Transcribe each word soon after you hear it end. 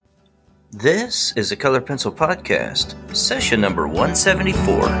This is a Color Pencil Podcast, session number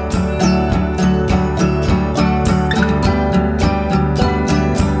 174.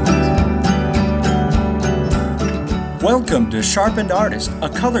 Welcome to Sharpened Artist, a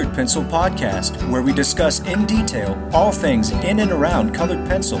colored pencil podcast where we discuss in detail all things in and around colored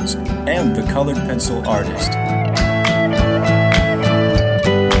pencils and the colored pencil artist.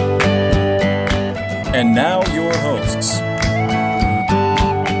 And now your hosts,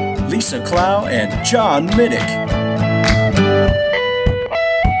 Lisa Clow and John Middick.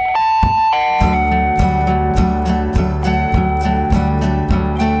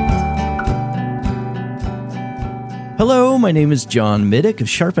 Hello, my name is John Middick of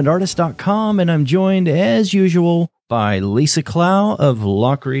SharpenedArtist.com, and I'm joined, as usual, by Lisa Clow of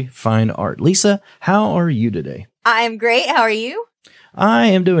Lockery Fine Art. Lisa, how are you today? I'm great. How are you? I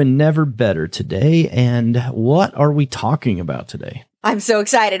am doing never better today, and what are we talking about today? I'm so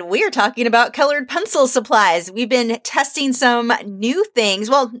excited. We're talking about colored pencil supplies. We've been testing some new things.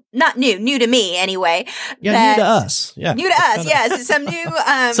 Well, not new to me anyway. Yeah, new to us. Yeah. New to us, yes. Some new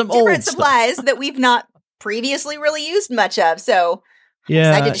some different supplies that we've not previously really used much of. So I'm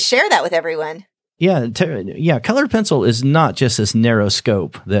excited to share that with everyone. Yeah, colored pencil is not just this narrow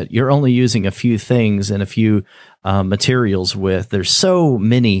scope that you're only using a few things and a few materials with. There's so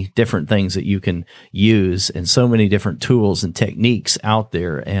many different things that you can use and so many different tools and techniques out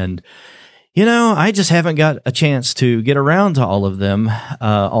there. And, you know, I just haven't got a chance to get around to all of them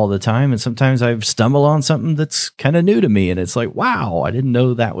all the time. And sometimes I stumble on something that's kind of new to me. And it's like, wow, I didn't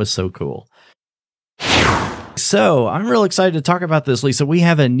know that was so cool. So I'm real excited to talk about this, Lisa. We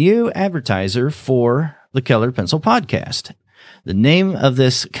have a new advertiser for the Colored Pencil Podcast. The name of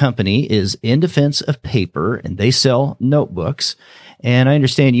this company is In Defense of Paper, and they sell notebooks. And I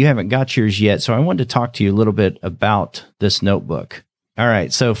understand you haven't got yours yet, so I wanted to talk to you a little bit about this notebook. All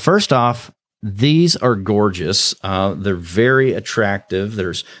right, so first off, these are gorgeous. They're very attractive.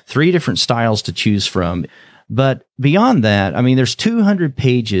 There's 3 different styles to choose from. But beyond that, I mean, there's 200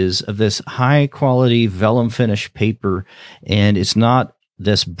 pages of this high quality vellum finish paper, and it's not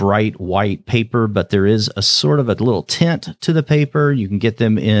this bright white paper, but there is a sort of a little tint to the paper. You can get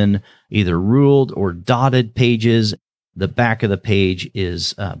them in either ruled or dotted pages. The back of the page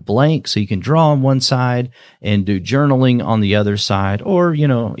is blank, so you can draw on one side and do journaling on the other side, or, you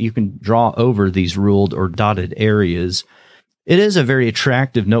know, you can draw over these ruled or dotted areas. It is a very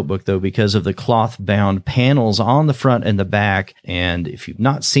attractive notebook, though, because of the cloth-bound panels on the front and the back. And if you've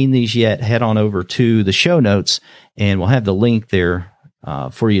not seen these yet, head on over to the show notes, and we'll have the link there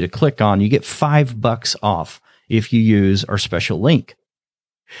for you to click on. You get $5 off if you use our special link.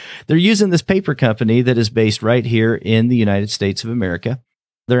 They're using this paper company that is based right here in the United States of America.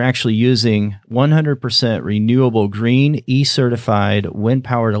 They're actually using 100% renewable green, E-certified,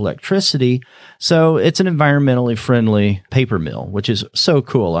 wind-powered electricity. So it's an environmentally friendly paper mill, which is so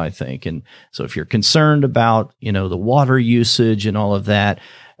cool, I think. And so if you're concerned about, you know, the water usage and all of that,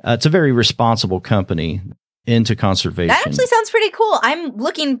 it's a very responsible company into conservation. That actually sounds pretty cool. I'm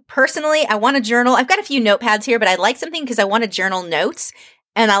looking personally, I want a journal. I've got a few notepads here, but I'd like something because I want to journal notes.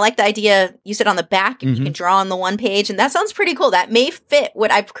 And I like the idea you said on the back, and you can draw on the one page. And that sounds pretty cool. That may fit what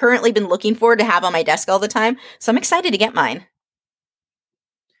I've currently been looking for to have on my desk all the time. So I'm excited to get mine.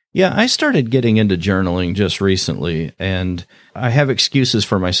 Yeah, I started getting into journaling just recently, and I have excuses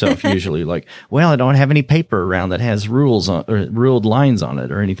for myself usually, like, well, I don't have any paper around that has rules on or ruled lines on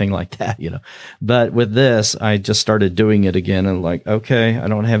it or anything like that, you know. But with this, I just started doing it again, and like, okay, I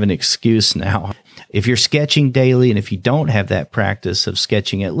don't have an excuse now. If you're sketching daily, and if you don't have that practice of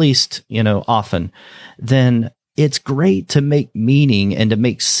sketching at least, you know, often, then it's great to make meaning and to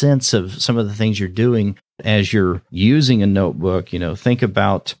make sense of some of the things you're doing as you're using a notebook. You know, think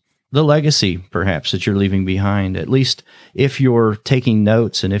about the legacy, perhaps, that you're leaving behind. At least if you're taking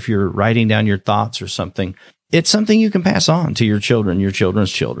notes and if you're writing down your thoughts or something, it's something you can pass on to your children, your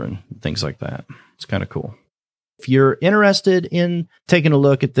children's children, things like that. It's kind of cool. If you're interested in taking a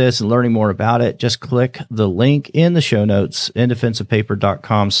look at this and learning more about it, just click the link in the show notes,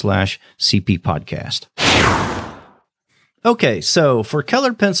 indefenseofpaper.com/CP podcast. Okay, so for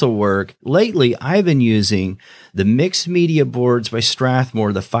colored pencil work, lately I've been using the mixed media boards by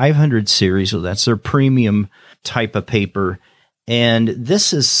Strathmore, the 500 series. So that's their premium type of paper. And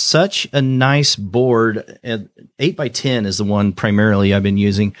this is such a nice board. 8x10 is the one primarily I've been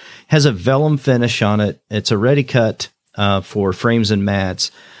using. Has a vellum finish on it. It's a ready cut for frames and mats.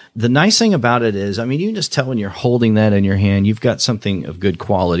 The nice thing about it is, I mean, you can just tell when you're holding that in your hand, you've got something of good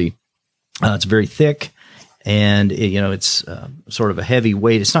quality. It's very thick. And it's sort of a heavy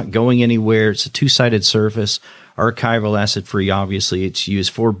weight. It's not going anywhere. It's a 2-sided surface, archival, acid-free. Obviously, it's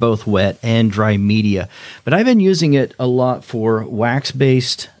used for both wet and dry media. But I've been using it a lot for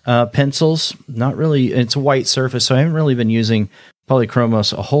wax-based pencils. Not really, it's a white surface, so I haven't really been using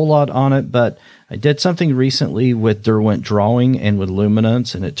polychromos a whole lot on it, but I did something recently with Derwent Drawing and with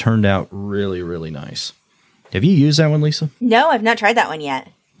Luminance, and it turned out really, really nice. Have you used that one, Lisa? No, I've not tried that one yet.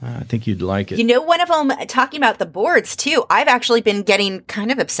 I think you'd like it. You know, one of them, talking about the boards too, I've actually been getting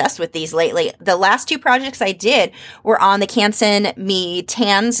kind of obsessed with these lately. The last 2 projects I did were on the Canson Me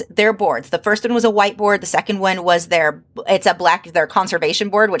Tans, their boards. The first one was a white board. The second one was their conservation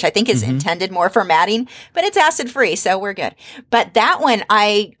board, which I think is intended more for matting, but it's acid free, so we're good. But that one,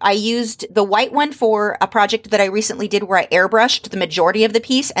 I used the white one for a project that I recently did where I airbrushed the majority of the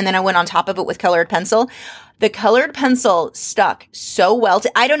piece, and then I went on top of it with colored pencil. The colored pencil stuck so well.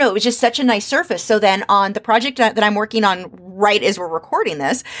 I don't know. It was just such a nice surface. So then on the project that I'm working on right as we're recording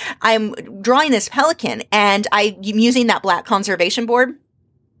this, I'm drawing this pelican and I'm using that black conservation board.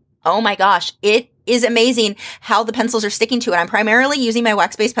 Oh my gosh. It is amazing how the pencils are sticking to it. I'm primarily using my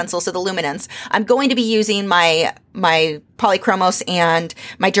wax-based pencils, so the Luminance. I'm going to be using my Polychromos and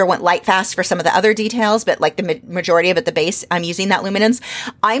my Derwent Lightfast for some of the other details, but like the majority of it, the base, I'm using that Luminance.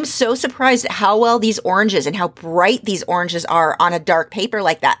 I'm so surprised at how well these oranges and how bright these oranges are on a dark paper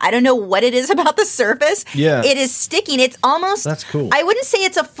like that. I don't know what it is about the surface. Yeah. It is sticking. It's almost... That's cool. I wouldn't say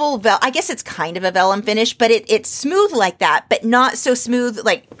it's a full I guess it's kind of a vellum finish, but it's smooth like that, but not so smooth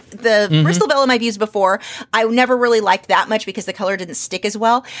like the Bristol vellum I've used before. I never really liked that much because the color didn't stick as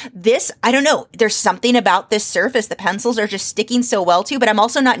well. This, I don't know. There's something about this surface the pencils are just sticking so well to, but I'm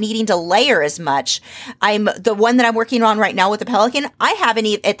also not needing to layer as much. I'm the one that I'm working on right now with the Pelican. I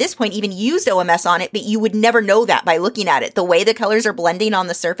haven't at this point even used OMS on it, but you would never know that by looking at it. The way the colors are blending on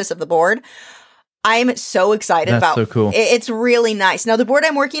the surface of the board. I'm so excited about. That's so cool. It's really nice. Now, the board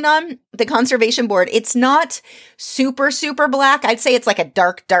I'm working on, the conservation board, it's not super, super black. I'd say it's like a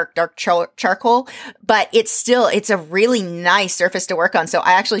dark charcoal, but it's a really nice surface to work on. So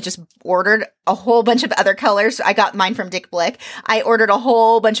I actually just ordered a whole bunch of other colors. I got mine from Dick Blick. I ordered a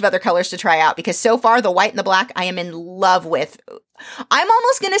whole bunch of other colors to try out because so far the white and the black I am in love with. I'm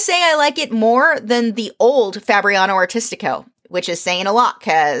almost going to say I like it more than the old Fabriano Artistico, which is saying a lot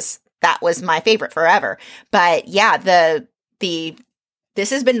because that was my favorite forever. But yeah,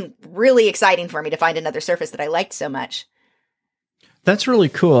 this has been really exciting for me to find another surface that I liked so much. That's really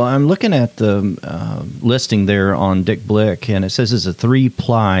cool. I'm looking at the listing there on Dick Blick, and it says it's a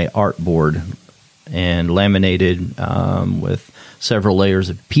 3-ply art board and laminated with several layers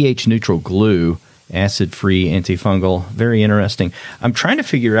of pH-neutral glue, acid-free, antifungal. Very interesting. I'm trying to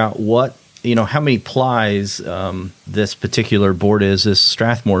figure out how many plies this particular board is, this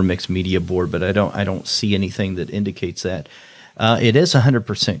Strathmore mixed media board, but I don't see anything that indicates that. It is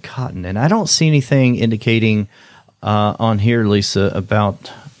 100% cotton, and I don't see anything indicating on here, Lisa,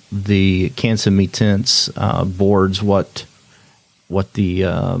 about the Canson Me Tints boards, what the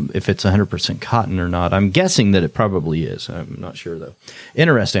if it's 100% cotton or not. I'm guessing that it probably is. I'm not sure though.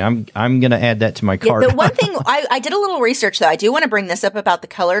 Interesting. I'm going to add that to my cart. Yeah, the one thing I did a little research though. I do want to bring this up about the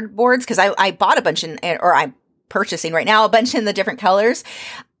colored boards because I bought a bunch I'm purchasing right now a bunch in the different colors.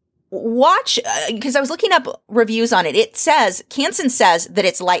 Watch, because I was looking up reviews on it. It says Canson says that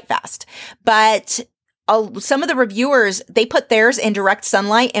it's light fast, but some of the reviewers, they put theirs in direct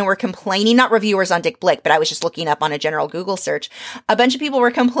sunlight and were complaining, not reviewers on Dick Blick, but I was just looking up on a general Google search. A bunch of people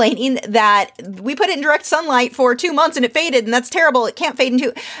were complaining that we put it in direct sunlight for 2 months and it faded and that's terrible. It can't fade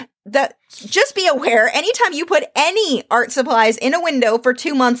into that. Just be aware, anytime you put any art supplies in a window for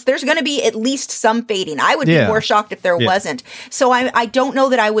 2 months, there's going to be at least some fading. I would be more shocked if there wasn't. So I don't know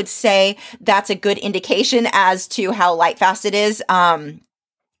that I would say that's a good indication as to how light fast it is.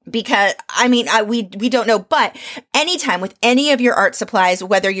 Because we don't know, but anytime with any of your art supplies,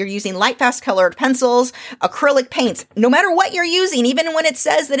 whether you're using light fast colored pencils, acrylic paints, no matter what you're using, even when it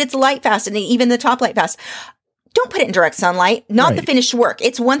says that it's light fast and even the top light fast, don't put it in direct sunlight, not the finished work.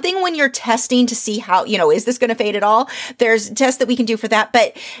 It's one thing when you're testing to see how, is this going to fade at all? There's tests that we can do for that,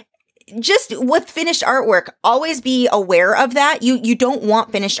 but just with finished artwork, always be aware of that. You don't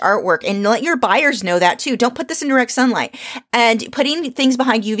want finished artwork, and let your buyers know that too. Don't put this in direct sunlight. And putting things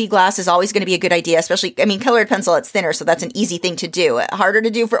behind UV glass is always going to be a good idea, especially, colored pencil, it's thinner, so that's an easy thing to do. Harder to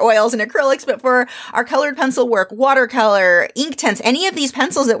do for oils and acrylics, but for our colored pencil work, watercolor, ink tints, any of these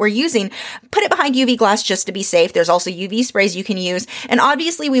pencils that we're using, put it behind UV glass just to be safe. There's also UV sprays you can use. And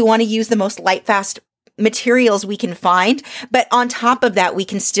obviously we want to use the most light fast materials we can find, but on top of that, we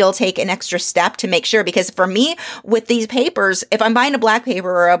can still take an extra step to make sure, because for me, with these papers, if I'm buying a black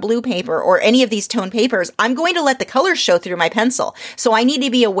paper or a blue paper or any of these toned papers, I'm going to let the colors show through my pencil. So I need to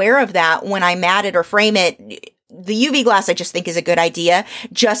be aware of that when I mat it or frame it. the UV glass, I just think is a good idea,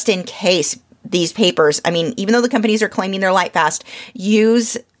 just in case these papers, I mean, even though the companies are claiming they're light fast,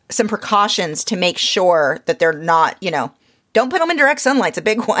 use some precautions to make sure that they're not, don't put them in direct sunlight. It's a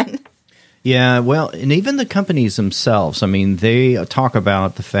big one. Yeah, well, and even the companies themselves, I mean, they talk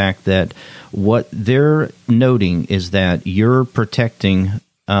about the fact that what they're noting is that you're protecting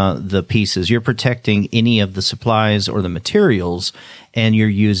the pieces, you're protecting any of the supplies or the materials, and you're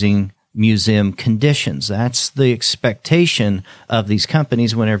using museum conditions. That's the expectation of these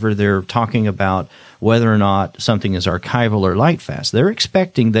companies whenever they're talking about whether or not something is archival or light fast. They're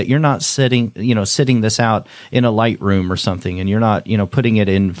expecting that you're not sitting this out in a light room or something, and you're not, putting it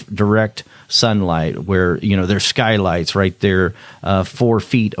in direct sunlight where, there's skylights right there 4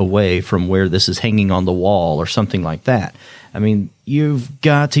 feet away from where this is hanging on the wall or something like that. I mean, you've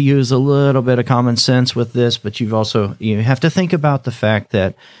got to use a little bit of common sense with this, but you have to think about the fact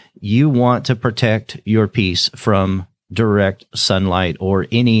that you want to protect your piece from direct sunlight or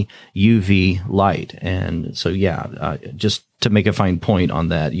any UV light. And so, just to make a fine point on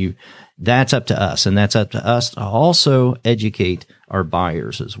that, that's up to us, and that's up to us to also educate our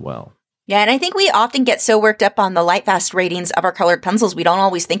buyers as well. Yeah, and I think we often get so worked up on the light fast ratings of our colored pencils, we don't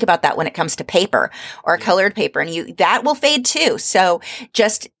always think about that when it comes to paper or colored paper, and that will fade too. So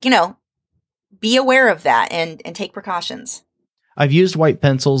just, be aware of that and take precautions. I've used white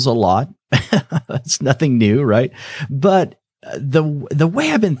pencils a lot. It's nothing new, right? But the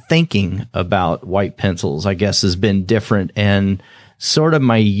way I've been thinking about white pencils, I guess, has been different, and sort of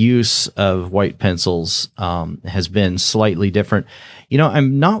my use of white pencils has been slightly different.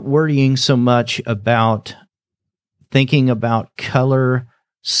 I'm not worrying so much about thinking about color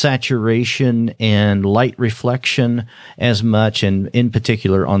saturation and light reflection as much, and in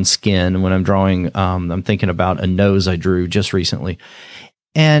particular on skin. When I'm drawing, I'm thinking about a nose I drew just recently.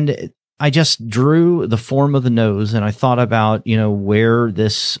 And I just drew the form of the nose, and I thought about, where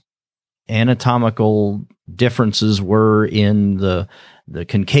this anatomical differences were in the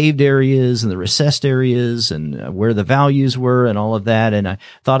concaved areas and the recessed areas, and where the values were and all of that. And I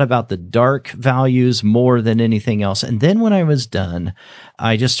thought about the dark values more than anything else. And then when I was done,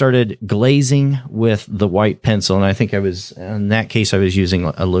 I just started glazing with the white pencil. And I think in that case, I was using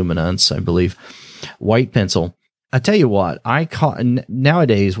a Luminance, I believe, white pencil. I tell you what,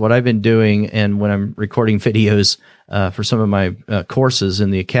 nowadays, what I've been doing, and when I'm recording videos for some of my courses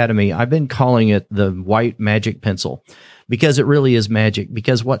in the academy, I've been calling it the white magic pencil, because it really is magic.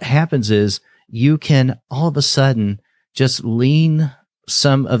 Because what happens is you can all of a sudden just lean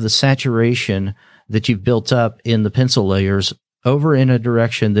some of the saturation that you've built up in the pencil layers over in a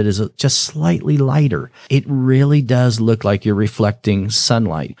direction that is just slightly lighter. It really does look like you're reflecting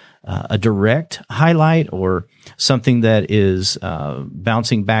sunlight. A direct highlight or something that is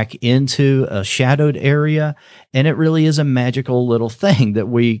bouncing back into a shadowed area. And it really is a magical little thing that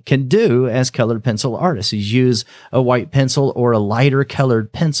we can do as colored pencil artists, is use a white pencil or a lighter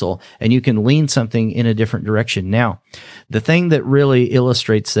colored pencil, and you can lean something in a different direction. Now, the thing that really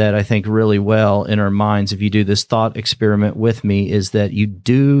illustrates that, I think, really well in our minds, if you do this thought experiment with me, is that you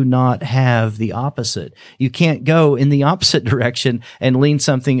do not have the opposite. You can't go in the opposite direction and lean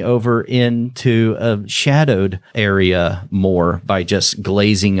something over into a shadowed area more by just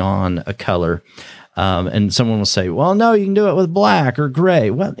glazing on a color. And someone will say, well, no, you can do it with black or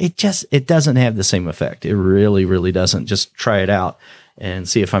gray. Well, it doesn't have the same effect. It really, really doesn't. Just try it out and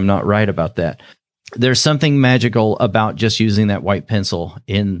see if I'm not right about that. There's something magical about just using that white pencil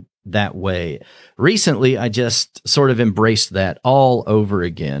in that way. Recently, I just sort of embraced that all over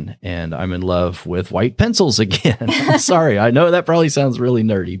again, and I'm in love with white pencils again. I'm sorry. I know that probably sounds really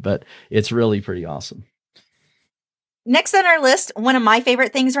nerdy, but it's really pretty awesome. Next on our list, one of my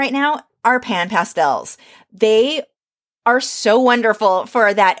favorite things right now are pan pastels. They are so wonderful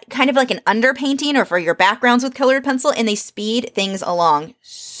for that kind of like an underpainting or for your backgrounds with colored pencil, and they speed things along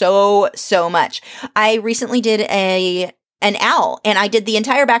so much. I recently did an owl, and I did the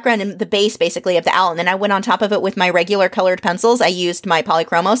entire background and the base basically of the owl, and then I went on top of it with my regular colored pencils. I used my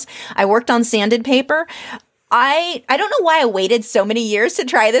Polychromos. I worked on sanded paper. I don't know why I waited so many years to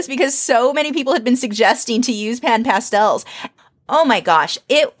try this, because so many people had been suggesting to use pan pastels. Oh my gosh,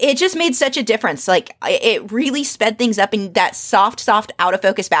 it just made such a difference. Like, it really sped things up in that soft out of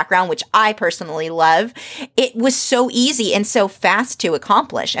focus background, which I personally love. It was so easy and so fast to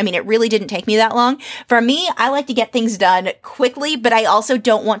accomplish. I mean, it really didn't take me that long. For me, I like to get things done quickly, but I also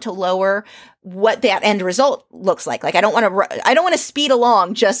don't want to lower what that end result looks like. Like, I don't want to speed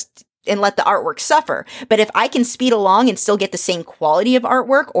along just and let the artwork suffer. But if I can speed along and still get the same quality of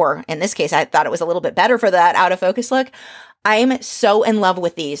artwork, or in this case, I thought it was a little bit better for that out of focus look, I'm so in love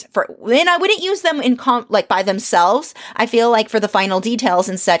with these. And I wouldn't use them like by themselves. I feel like for the final details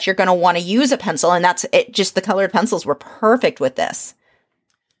and such, you're going to want to use a pencil, and that's it. Just the colored pencils were perfect with this.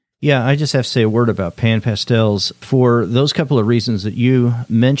 Yeah, I just have to say a word about Pan Pastels for those couple of reasons that you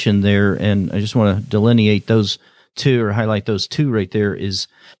mentioned there, and I just want to delineate those two or highlight those two right there. Is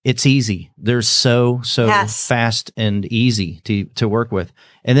it's easy. They're so yes. fast and easy to work with.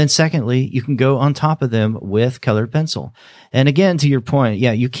 And then secondly, you can go on top of them with colored pencil. And again, to your point,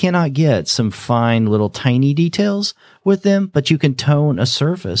 yeah, you cannot get some fine little tiny details with them, but you can tone a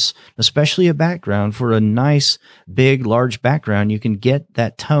surface, especially a background. For a nice, big, large background, you can get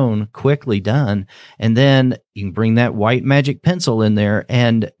that tone quickly done. And then you can bring that white magic pencil in there.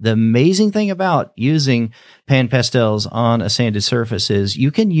 And the amazing thing about using Pan Pastels on a sanded surface is you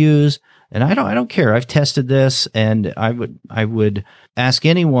can use, and I don't care. I've tested this, and I would ask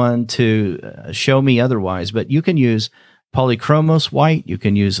anyone to show me otherwise, but you can use polychromos white, you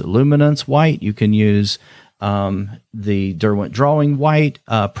can use luminance white, you can use the Derwent Drawing white,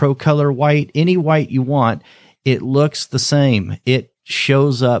 Pro Color white, any white you want. It looks the same. It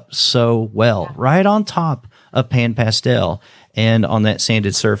shows up so well right on top of Pan Pastel, and on that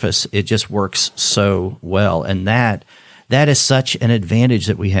sanded surface, it just works so well. And that is such an advantage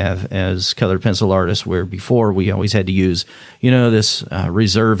that we have as colored pencil artists, where before we always had to use, this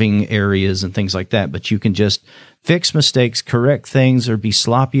reserving areas and things like that. But you can just fix mistakes, correct things, or be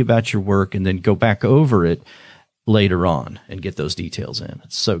sloppy about your work, and then go back over it later on and get those details in.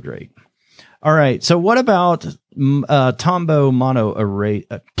 It's so great. All right. So what about Tombow Mono Array?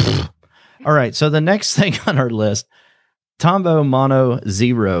 All right. So the next thing on our list, Tombow Mono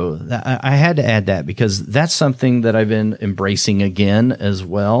Zero. I had to add that because that's something that I've been embracing again as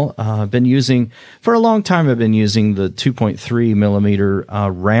well. I've been using, for a long time, I've been using the 2.3 millimeter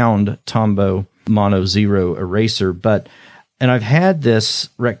round Tombow Mono Zero eraser, and I've had this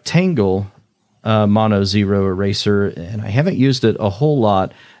rectangle Mono Zero eraser, and I haven't used it a whole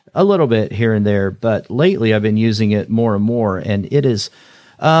lot, a little bit here and there, but lately I've been using it more and more, and it is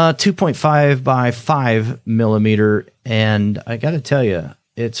 2.5 by 5 millimeter. And I got to tell you,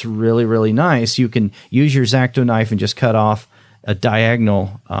 it's really, really nice. You can use your X-Acto knife and just cut off a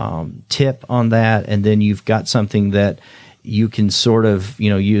diagonal tip on that. And then you've got something that you can sort of,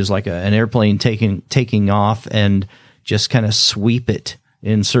 use like an airplane taking off and just kind of sweep it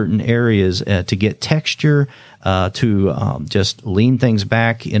in certain areas to get texture, to just lean things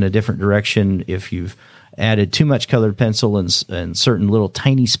back in a different direction if you've added too much colored pencil in certain little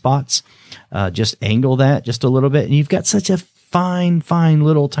tiny spots. Just angle that just a little bit, and you've got such a fine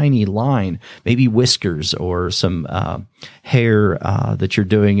little tiny line, maybe whiskers or some hair that you're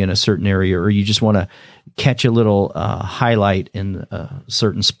doing in a certain area, or you just want to catch a little highlight in a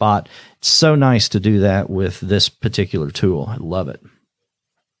certain spot. It's so nice to do that with this particular tool. I love it.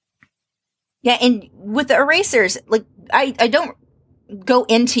 Yeah, and with the erasers, like I don't go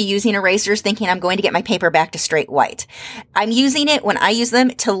into using erasers thinking I'm going to get my paper back to straight white. I'm using it when I use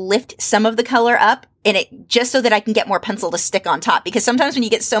them to lift some of the color up, and it just so that I can get more pencil to stick on top. Because sometimes when you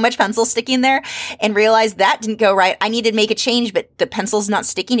get so much pencil sticking there and realize that didn't go right, I need to make a change, but the pencil's not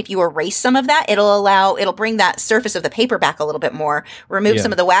sticking. If you erase some of that, it'll bring that surface of the paper back a little bit more, remove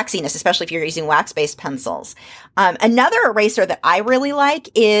some of the waxiness, especially if you're using wax-based pencils. Another eraser that I really like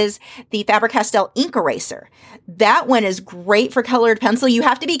is the Faber-Castell ink eraser. That one is great for colored pencil. You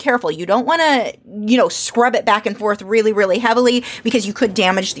have to be careful. You don't want to, scrub it back and forth really, really heavily, because you could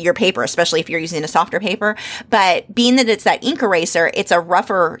damage your paper, especially if you're using a softer paper. But being that it's that ink eraser, it's a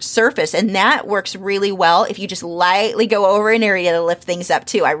rougher surface, and that works really well if you just lightly go over an area to lift things up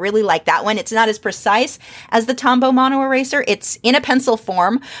too. I really like that one. It's not as precise as the Tombow Mono eraser. It's in a pencil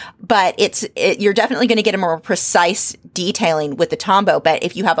form, but you're definitely going to get a more precise detailing with the Tombow. But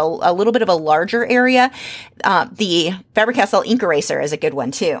if you have a little bit of a larger area, the Faber-Castell ink eraser is a good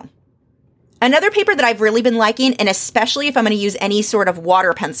one too. Another paper that I've really been liking, and especially if I'm going to use any sort of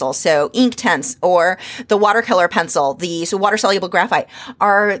water pencil, so Inktense or the watercolor pencil, the water-soluble graphite,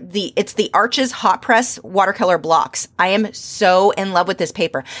 it's the Arches Hot Press watercolor blocks. I am so in love with this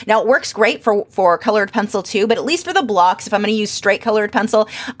paper. Now, it works great for colored pencil too, but at least for the blocks, if I'm going to use straight colored pencil,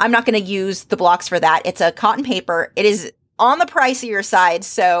 I'm not going to use the blocks for that. It's a cotton paper. It is on the pricier side.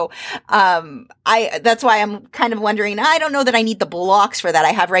 So, that's why I'm kind of wondering, I don't know that I need the blocks for that. I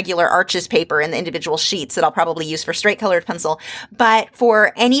have regular Arches paper in the individual sheets that I'll probably use for straight colored pencil, but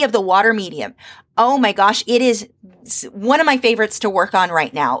for any of the water medium, oh my gosh, it is one of my favorites to work on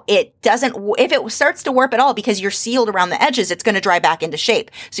right now. It doesn't, if it starts to warp at all because you're sealed around the edges, it's going to dry back into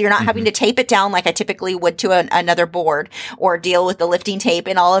shape. So you're not having to tape it down like I typically would to another board or deal with the lifting tape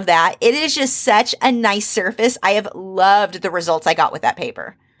and all of that. It is just such a nice surface. I have loved the results I got with that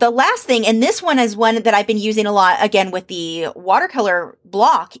paper. The last thing, and this one is one that I've been using a lot, again, with the watercolor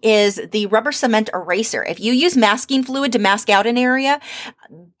block, is the rubber cement eraser. If you use masking fluid to mask out an area,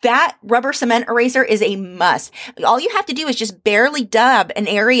 that rubber cement eraser is a must. All you have to do is just barely dab an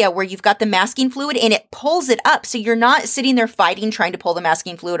area where you've got the masking fluid and it pulls it up. So you're not sitting there fighting, trying to pull the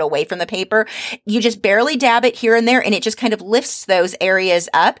masking fluid away from the paper. You just barely dab it here and there and it just kind of lifts those areas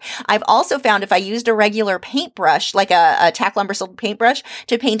up. I've also found if I used a regular paintbrush, like a tack lumber silk paintbrush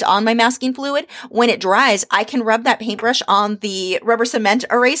to paint on my masking fluid, when it dries, I can rub that paintbrush on the rubber cement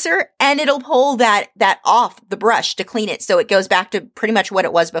eraser and it'll pull that off the brush to clean it. So it goes back to pretty much what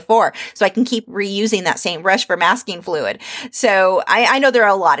it was before. So I can keep reusing that same brush for masking fluid. So I know there are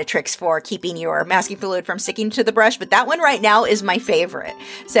a lot of tricks for keeping your masking fluid from sticking to the brush, but that one right now is my favorite.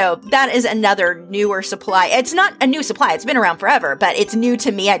 So that is another newer supply. It's not a new supply. It's been around forever, but it's new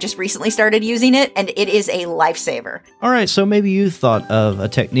to me. I just recently started using it and it is a lifesaver. All right. So maybe you thought of a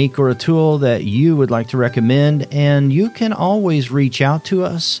technique or a tool that you would like to recommend, and you can always reach out to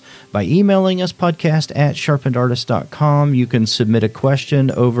us by emailing us podcast@sharpenedartist.com. You can submit a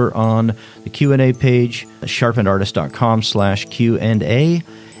question over on the Q&A page, sharpenedartist.com/Q&A.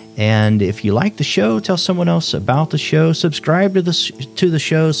 And if you like the show, tell someone else about the show. Subscribe to the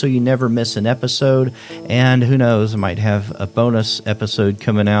show so you never miss an episode. And who knows, I might have a bonus episode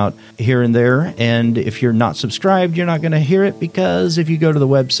coming out here and there. And if you're not subscribed, you're not going to hear it because if you go to the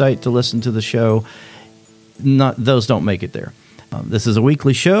website to listen to the show, those don't make it there. This is a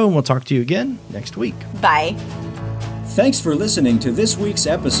weekly show, and we'll talk to you again next week. Bye. Thanks for listening to this week's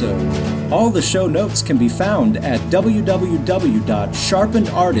episode. All the show notes can be found at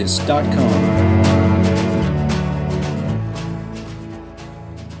www.sharpenedartist.com.